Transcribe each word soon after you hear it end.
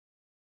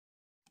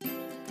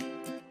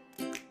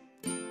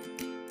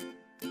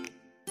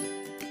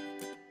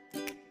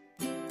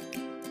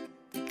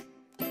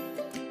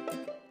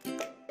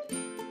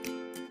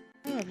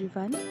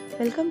everyone,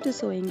 welcome to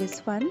Sewing is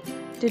Fun.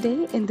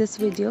 Today in this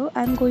video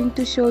I'm going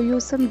to show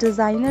you some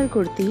designer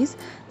kurtis.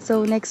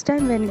 So next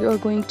time when you are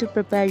going to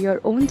prepare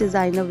your own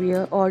designer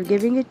wear or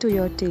giving it to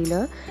your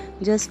tailor,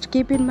 just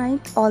keep in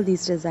mind all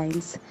these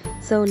designs.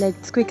 So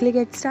let's quickly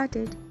get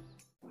started.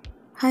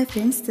 Hi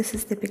friends, this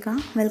is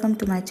Deepika. Welcome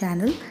to my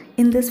channel.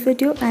 In this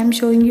video I am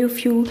showing you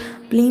few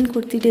plain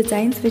kurti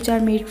designs which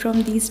are made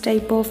from these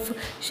type of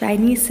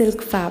shiny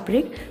silk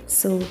fabric.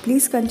 So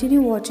please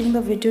continue watching the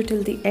video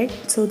till the end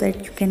so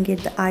that you can get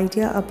the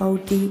idea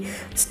about the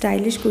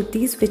stylish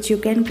kurtis which you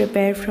can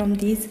prepare from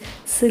these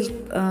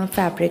silk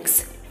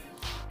fabrics.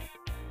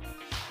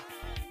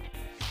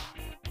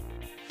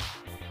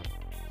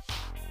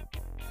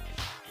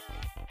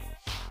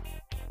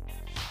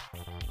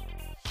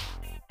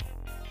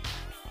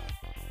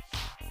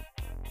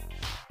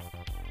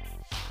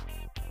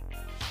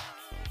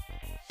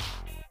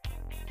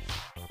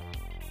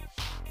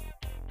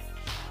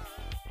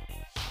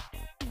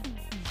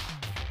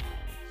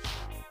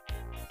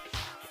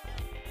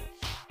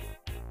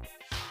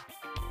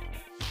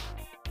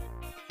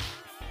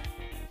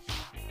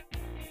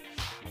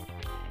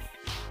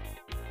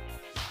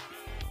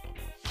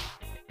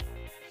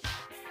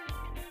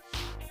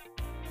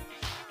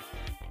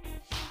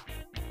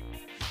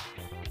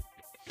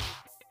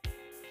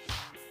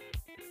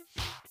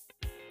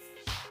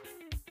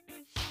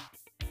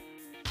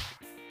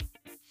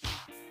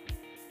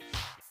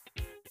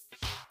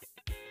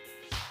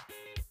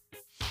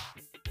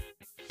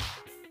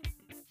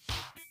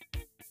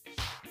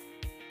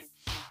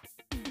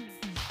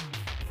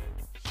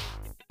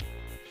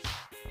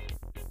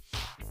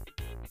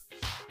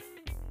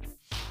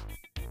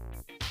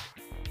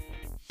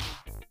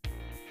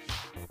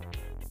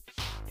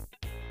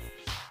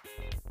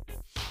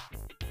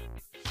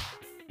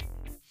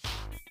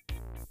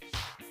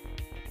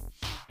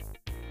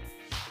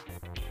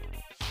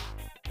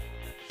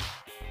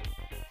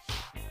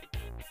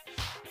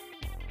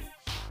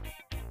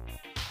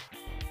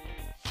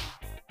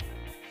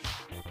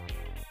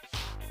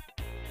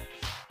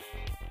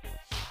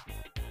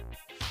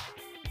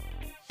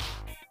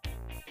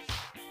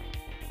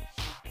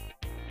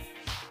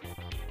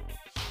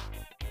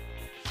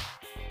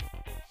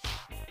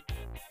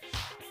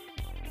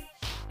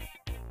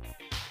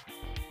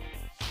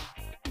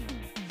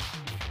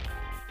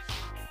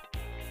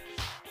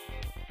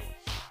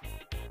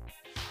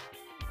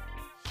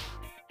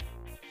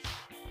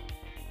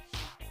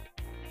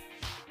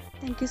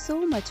 Thank you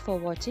so much for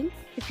watching.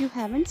 If you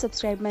haven't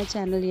subscribed my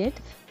channel yet,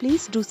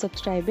 please do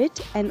subscribe it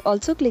and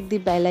also click the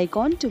bell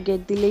icon to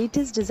get the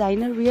latest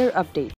designer wear update.